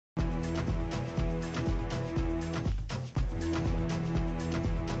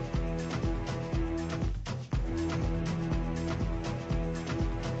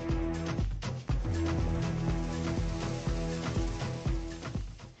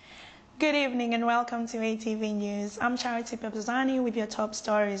Good evening and welcome to ATV News. I'm Charity Pepzani with your top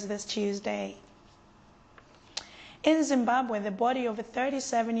stories this Tuesday. In Zimbabwe, the body of a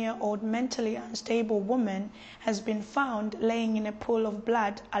 37-year-old mentally unstable woman has been found laying in a pool of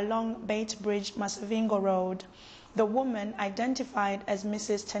blood along Beit Bridge, Masavingo Road. The woman, identified as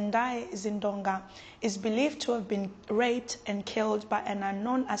Mrs. Tendai Zindonga, is believed to have been raped and killed by an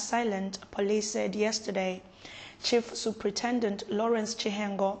unknown assailant, police said yesterday. Chief Superintendent Lawrence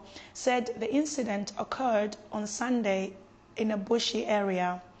Chihengo said the incident occurred on Sunday in a bushy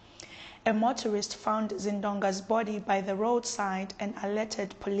area. A motorist found Zindonga's body by the roadside and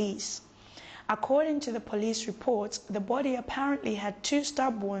alerted police. According to the police reports, the body apparently had 2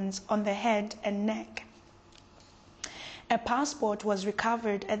 stab wounds on the head and neck. A passport was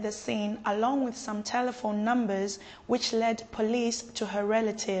recovered at the scene along with some telephone numbers which led police to her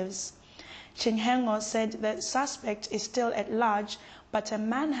relatives. Chihengo said the suspect is still at large, but a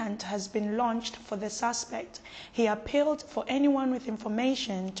manhunt has been launched for the suspect. He appealed for anyone with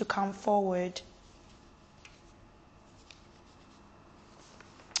information to come forward.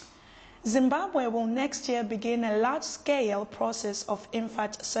 Zimbabwe will next year begin a large-scale process of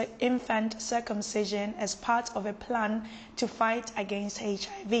infant circumcision as part of a plan to fight against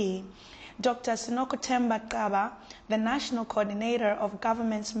HIV. Dr. Sinokuthemba Qaba, the National Coordinator of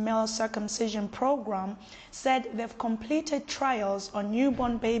Government's Male Circumcision Program, said they've completed trials on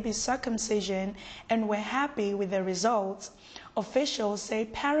newborn baby circumcision and were happy with the results. Officials say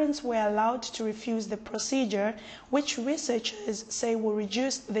parents were allowed to refuse the procedure, which researchers say will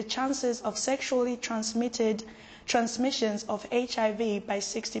reduce the chances of sexually transmissions of HIV by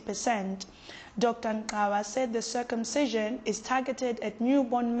 60%. Dr. Nkawa said the circumcision is targeted at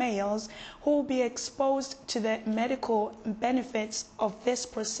newborn males who will be exposed to the medical benefits of this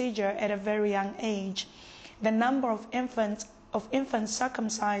procedure at a very young age. The number of infants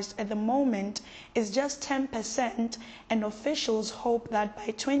circumcised at the moment is just 10%, and officials hope that by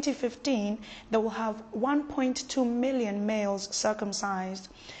 2015 they will have 1.2 million males circumcised.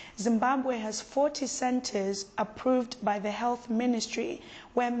 Zimbabwe has 40 centers approved by the Health Ministry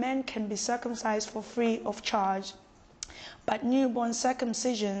where men can be circumcised for free of charge. But newborn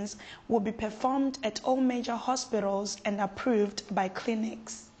circumcisions will be performed at all major hospitals and approved by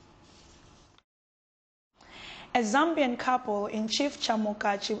clinics. A Zambian couple in Chief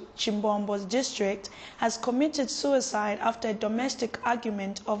Chamuka Chimbombo's district has committed suicide after a domestic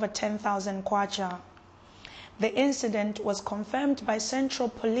argument over 10,000 kwacha. The incident was confirmed by Central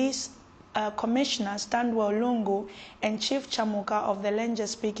Police Commissioner Standwell Lungu and Chief Chamuka of the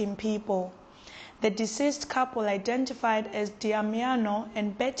Lenja-speaking people. The deceased couple, identified as Diamiano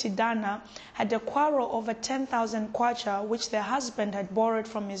and Betty Dana, had a quarrel over 10,000 kwacha which their husband had borrowed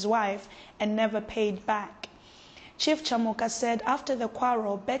from his wife and never paid back. Chief Chamuka said after the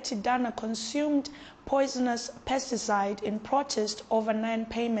quarrel, Betty Dana consumed poisonous pesticide in protest over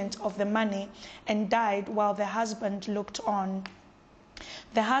non-payment of the money and died while the husband looked on.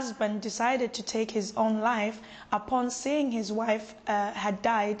 The husband decided to take his own life upon seeing his wife had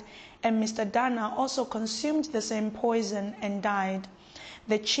died, and Mr. Dana also consumed the same poison and died.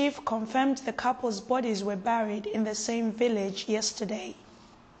 The chief confirmed the couple's bodies were buried in the same village yesterday.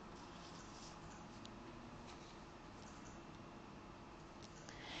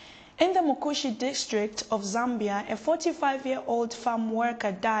 In the Mukushi district of Zambia, a 45-year-old farm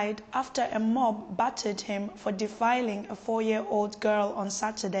worker died after a mob battered him for defiling a 4-year-old girl on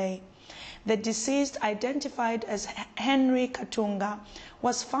Saturday. The deceased, identified as Henry Katunga,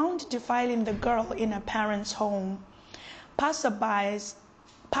 was found defiling the girl in her parents' home. Passers-by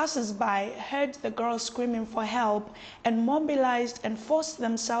heard the girl screaming for help and mobilized and forced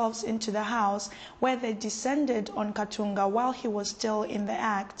themselves into the house, where they descended on Katunga while he was still in the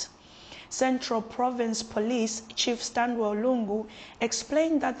act. Central Province Police Chief Standwell Lungu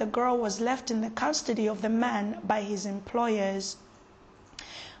explained that the girl was left in the custody of the man by his employers.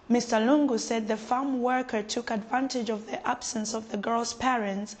 Mr. Lungu said the farm worker took advantage of the absence of the girl's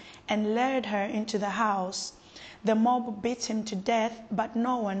parents and lured her into the house. The mob beat him to death, but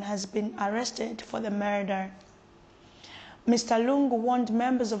no one has been arrested for the murder. Mr. Lungu warned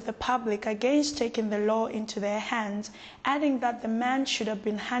members of the public against taking the law into their hands, adding that the man should have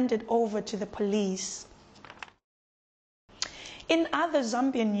been handed over to the police. In other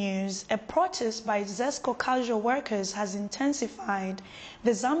Zambian news, a protest by ZESCO casual workers has intensified.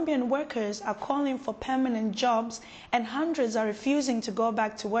 The Zambian workers are calling for permanent jobs, and hundreds are refusing to go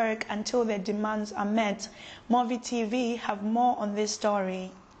back to work until their demands are met. Movi TV have more on this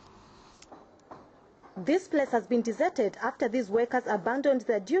story. This place has been deserted after these workers abandoned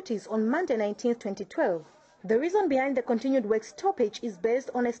their duties on Monday 19, 2012. The reason behind the continued work stoppage is based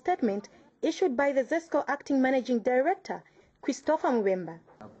on a statement issued by the ZESCO Acting Managing Director, Christopher Mwemba.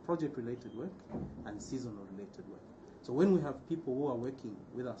 Project-related work and seasonal-related work. So when we have people who are working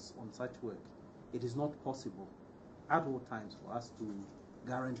with us on such work, it is not possible at all times for us to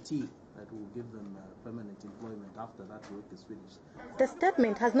guarantee that we'll give them permanent employment after that work is finished. The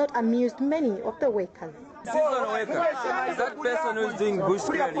statement has not amused many of the workers. Seasonal worker, that person who's doing bush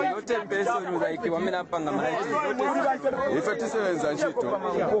clearing, not a person who's like warming up on the if it is a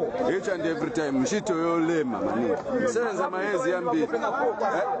shito, each and every time, shito yolema mani. Senza maezi yambi.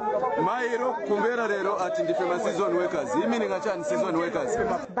 Mairo kumberarero at different season workers. Meaning a chance season workers.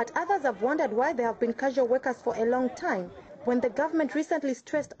 But others have wondered why there have been casual workers for a long time, when the government recently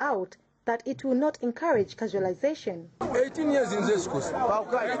stressed out that it will not encourage casualization. 18 years in this course.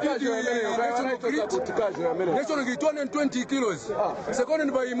 I did the national grid 220 kilos.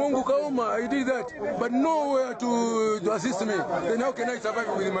 Seconded by Mongo Kauma, I did that. But nowhere to assist me. Then how can I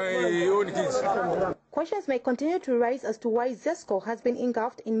survive with my own kids? Questions may continue to rise as to why ZESCO has been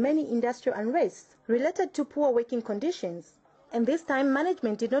engulfed in many industrial unrests related to poor working conditions. And this time,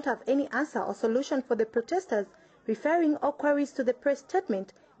 management did not have any answer or solution for the protesters, referring all queries to the press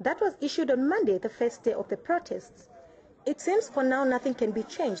statement that was issued on Monday, the first day of the protests. It seems for now nothing can be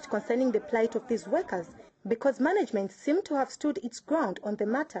changed concerning the plight of these workers because management seemed to have stood its ground on the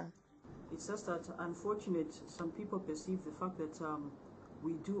matter. It's just that, unfortunate, some people perceive the fact that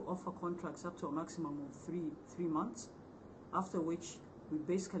we do offer contracts up to a maximum of three months, after which we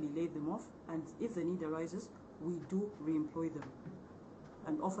basically lay them off, and if the need arises, we do re-employ them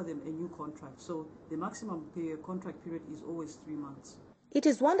and offer them a new contract. So the maximum contract period is always 3 months. It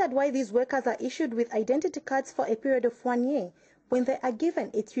is wondered why these workers are issued with identity cards for a period of 1 year when they are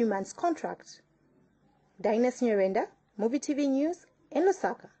given a 3-month contract. Dinus Nyarenda, Movie TV News in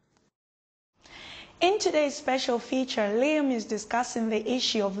Lusaka. In today's special feature, Liam is discussing the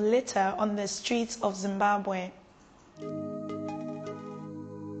issue of litter on the streets of Zimbabwe.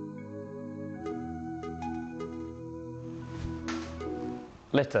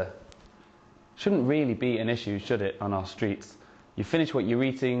 Litter shouldn't really be an issue, should it, on our streets? You finish what you're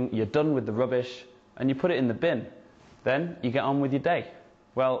eating, you're done with the rubbish, and you put it in the bin. Then you get on with your day.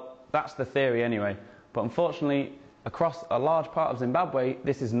 Well, that's the theory anyway. But unfortunately, across a large part of Zimbabwe,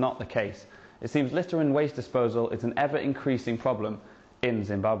 this is not the case. It seems litter and waste disposal is an ever-increasing problem in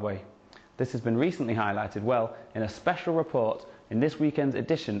Zimbabwe. This has been recently highlighted well in a special report in this weekend's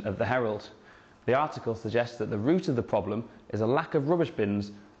edition of the Herald. The article suggests that the root of the problem is a lack of rubbish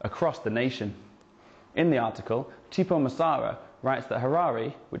bins across the nation. In the article, Chipo Masara writes that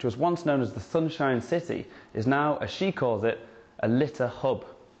Harare, which was once known as the Sunshine City, is now, as she calls it, a litter hub.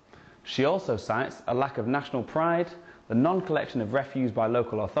 She also cites a lack of national pride, the non-collection of refuse by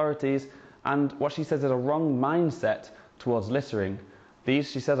local authorities, and what she says is a wrong mindset towards littering.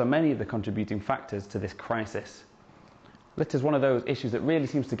 These, she says, are many of the contributing factors to this crisis. Litter is one of those issues that really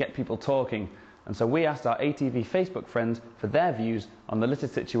seems to get people talking, and so we asked our ATV Facebook friends for their views on the litter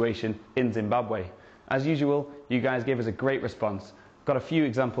situation in Zimbabwe. As usual, you guys gave us a great response. Got a few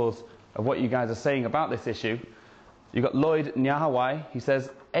examples of what you guys are saying about this issue. You've got Lloyd Nyahawai, he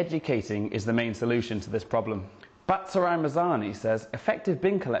says, educating is the main solution to this problem. Batsarai Mazani says, effective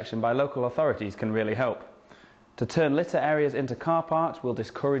bin collection by local authorities can really help. To turn litter areas into car parks will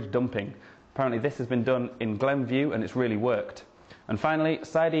discourage dumping. Apparently this has been done in Glenview and it's really worked. And finally,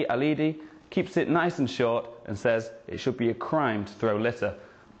 Saidi Alidi keeps it nice and short and says it should be a crime to throw litter.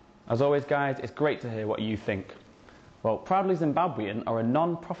 As always guys, it's great to hear what you think. Well, Proudly Zimbabwean are a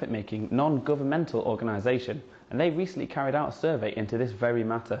non-profit making, non-governmental organisation, and they recently carried out a survey into this very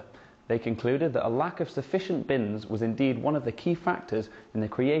matter. They concluded that a lack of sufficient bins was indeed one of the key factors in the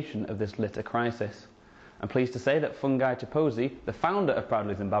creation of this litter crisis. I'm pleased to say that Fungai Chipozi, the founder of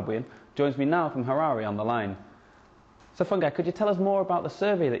Proudly Zimbabwean, joins me now from Harare on the line. So Fungai, could you tell us more about the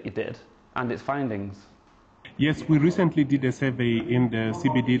survey that you did and its findings? Yes, we recently did a survey in the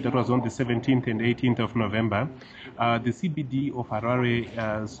CBD that was on the 17th and 18th of November. The CBD of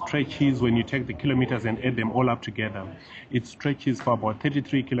Harare stretches, when you take the kilometers and add them all up together, it stretches for about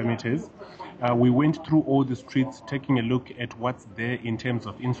 33 kilometers. We went through all the streets, taking a look at what's there in terms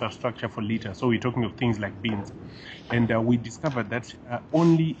of infrastructure for litter. So we're talking of things like bins. And we discovered that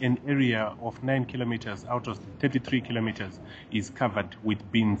only an area of 9 kilometers out of 33 kilometers is covered with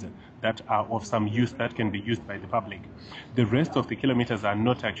bins that are of some use that can be used by the public. The rest of the kilometers are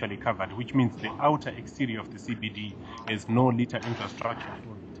not actually covered, which means the outer exterior of the CBD has no litter infrastructure for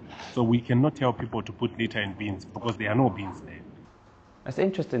it. So we cannot tell people to put litter in bins because there are no bins there. That's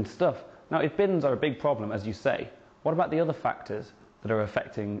interesting stuff. Now, if bins are a big problem, as you say, what about the other factors that are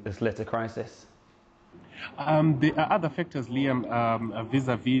affecting this litter crisis? There are other factors, Liam,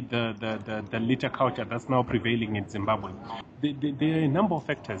 vis-a-vis the litter culture that's now prevailing in Zimbabwe. There are a number of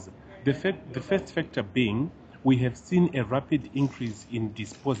factors. The first factor being we have seen a rapid increase in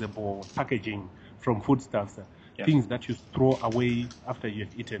disposable packaging from foodstuffs, things that you throw away after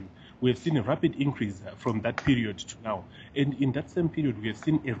you've eaten. We have seen a rapid increase from that period to now. And in that same period, we have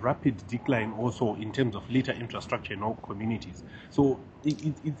seen a rapid decline also in terms of litter infrastructure in all communities. So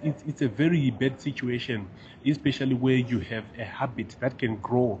it's a very bad situation, especially where you have a habit that can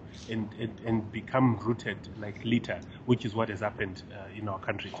grow and become rooted like litter, which is what has happened in our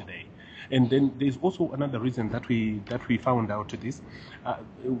country today. And then there's also another reason that we found out this.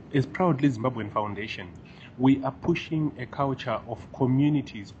 As Proudly Zimbabwean Foundation, we are pushing a culture of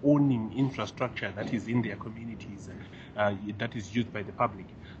communities owning infrastructure that is in their communities, that is used by the public.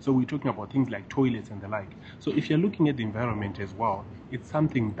 So we're talking about things like toilets and the like. So if you're looking at the environment as well, it's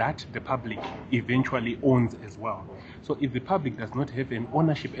something that the public eventually owns as well. So if the public does not have an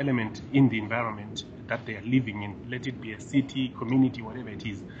ownership element in the environment that they are living in, let it be a city, community, whatever it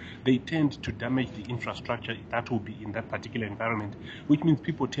is, they tend to damage the infrastructure that will be in that particular environment, which means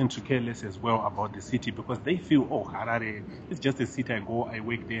people tend to care less as well about the city because they feel, oh, Harare, it's just a city, I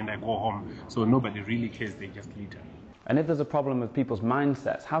work there and I go home. So nobody really cares, they just litter. And if there's a problem with people's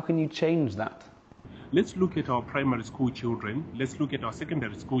mindsets, how can you change that? Let's look at our primary school children. Let's look at our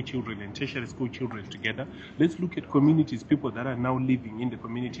secondary school children and tertiary school children together. Let's look at communities, people that are now living in the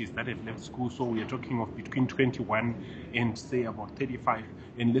communities that have left school. So we are talking of between 21 and say about 35.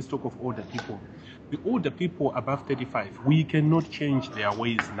 And let's talk of older people. The older people above 35, we cannot change their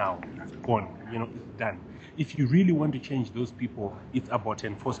ways now. It's gone, it's done. If you really want to change those people, it's about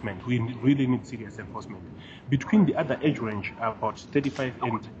enforcement. We really need serious enforcement. Between the other age range, about 35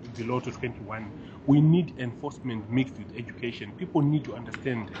 and below to 21, we need enforcement mixed with education. People need to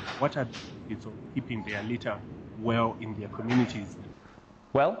understand what are the benefits of keeping their litter well in their communities.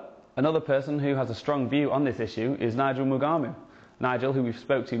 Well, another person who has a strong view on this issue is Nigel Mugamu. Nigel, who we've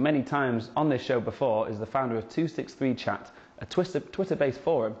spoke to many times on this show before, is the founder of 263 Chat, a Twitter-based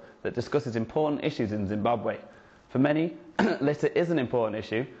forum that discusses important issues in Zimbabwe. For many, litter is an important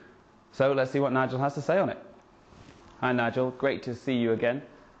issue, so let's see what Nigel has to say on it. Hi Nigel, great to see you again.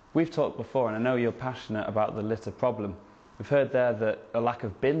 We've talked before and I know you're passionate about the litter problem. We've heard there that a lack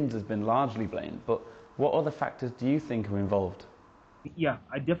of bins has been largely blamed, but what other factors do you think are involved? Yeah,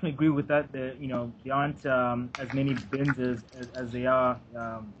 I definitely agree with that. There aren't as many bins as they are,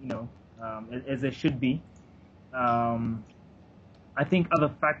 as there should be. I think other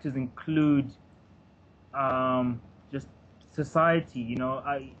factors include just society.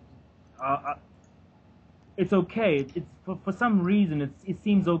 It's okay. It's for some reason it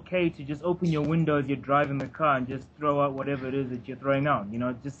seems okay to just open your window as you're driving the car and just throw out whatever it is that you're throwing out.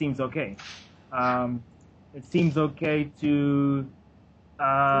 It just seems okay. It seems okay to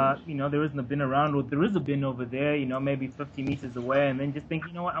there isn't a bin around, or there is a bin over there, maybe 50 meters away, and then just think,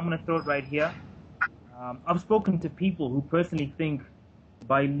 you know what, I'm going to throw it right here. I've spoken to people who personally think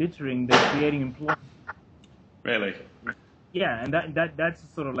by littering they're creating employment. Really? Yeah, and that's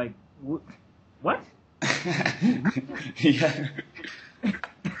sort of like, what? Yeah.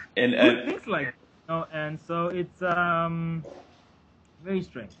 And things like, and so it's very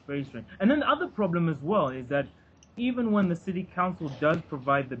strange, very strange. And then the other problem as well is that even when the city council does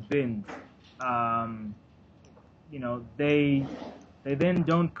provide the bins, they then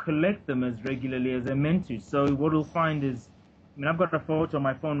don't collect them as regularly as they're meant to. So what we'll find is, I've got a photo on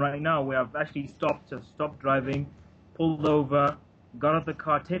my phone right now where I've actually stopped driving, pulled over, got out the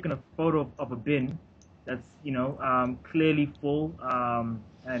car, taken a photo of a bin that's, clearly full,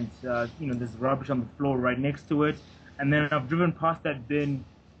 and there's rubbish on the floor right next to it. And then I've driven past that bin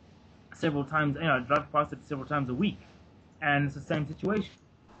several times, I drive past it several times a week, and it's the same situation.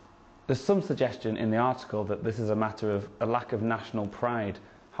 There's some suggestion in the article that this is a matter of a lack of national pride.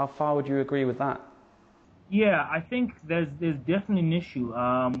 How far would you agree with that? Yeah, I think there's definitely an issue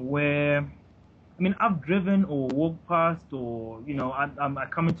where, I've driven or walked past, or I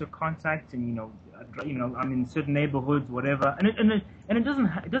come into contact, and I'm in certain neighborhoods, whatever, and it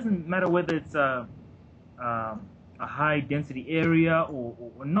doesn't matter whether it's a high density area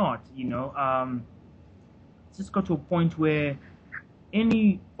or not. It's just got to a point where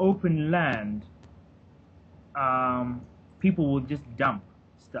any open land, people will just dump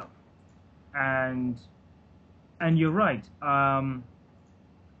stuff, and you're right. I've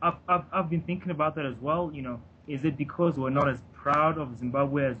been thinking about that as well. Is it because we're not as proud of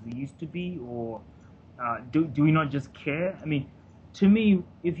Zimbabwe as we used to be, or do we not just care? To me,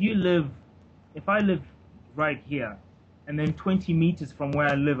 if I live right here, and then 20 meters from where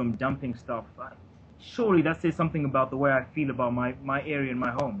I live, I'm dumping stuff, surely that says something about the way I feel about my area and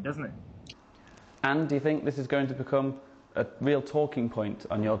my home, doesn't it? And do you think this is going to become a real talking point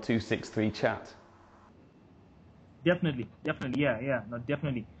on your 263 chat? Definitely, yeah, no,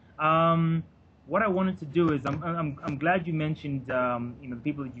 definitely. What I wanted to do is, I'm glad you mentioned, the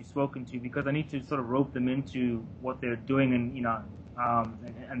people that you've spoken to, because I need to sort of rope them into what they're doing and,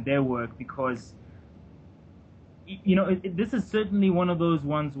 and their work, because, this is certainly one of those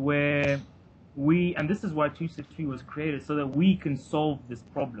ones where and this is why 263 was created, so that we can solve this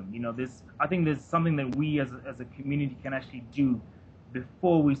problem. I think there's something that we as a community can actually do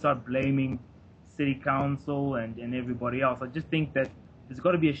before we start blaming city council and everybody else. I just think that there's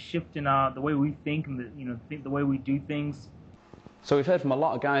got to be a shift in the way we think and the way we do things. So we've heard from a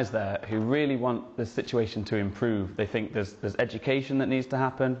lot of guys there who really want this situation to improve. They think there's education that needs to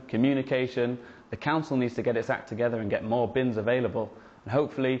happen, communication, the council needs to get its act together and get more bins available, and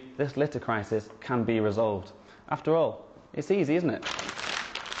hopefully this litter crisis can be resolved. After all, it's easy, isn't it?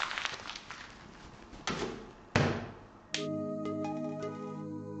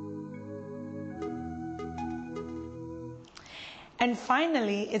 And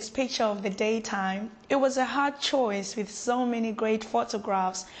finally, it's picture of the daytime. It was a hard choice with so many great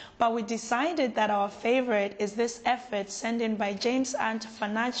photographs, but we decided that our favorite is this effort sent in by James and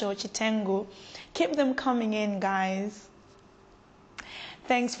Fanacho Chitengu. Keep them coming in, guys.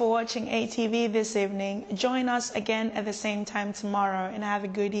 Thanks for watching ATV this evening. Join us again at the same time tomorrow, and have a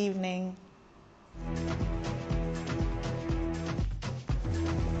good evening.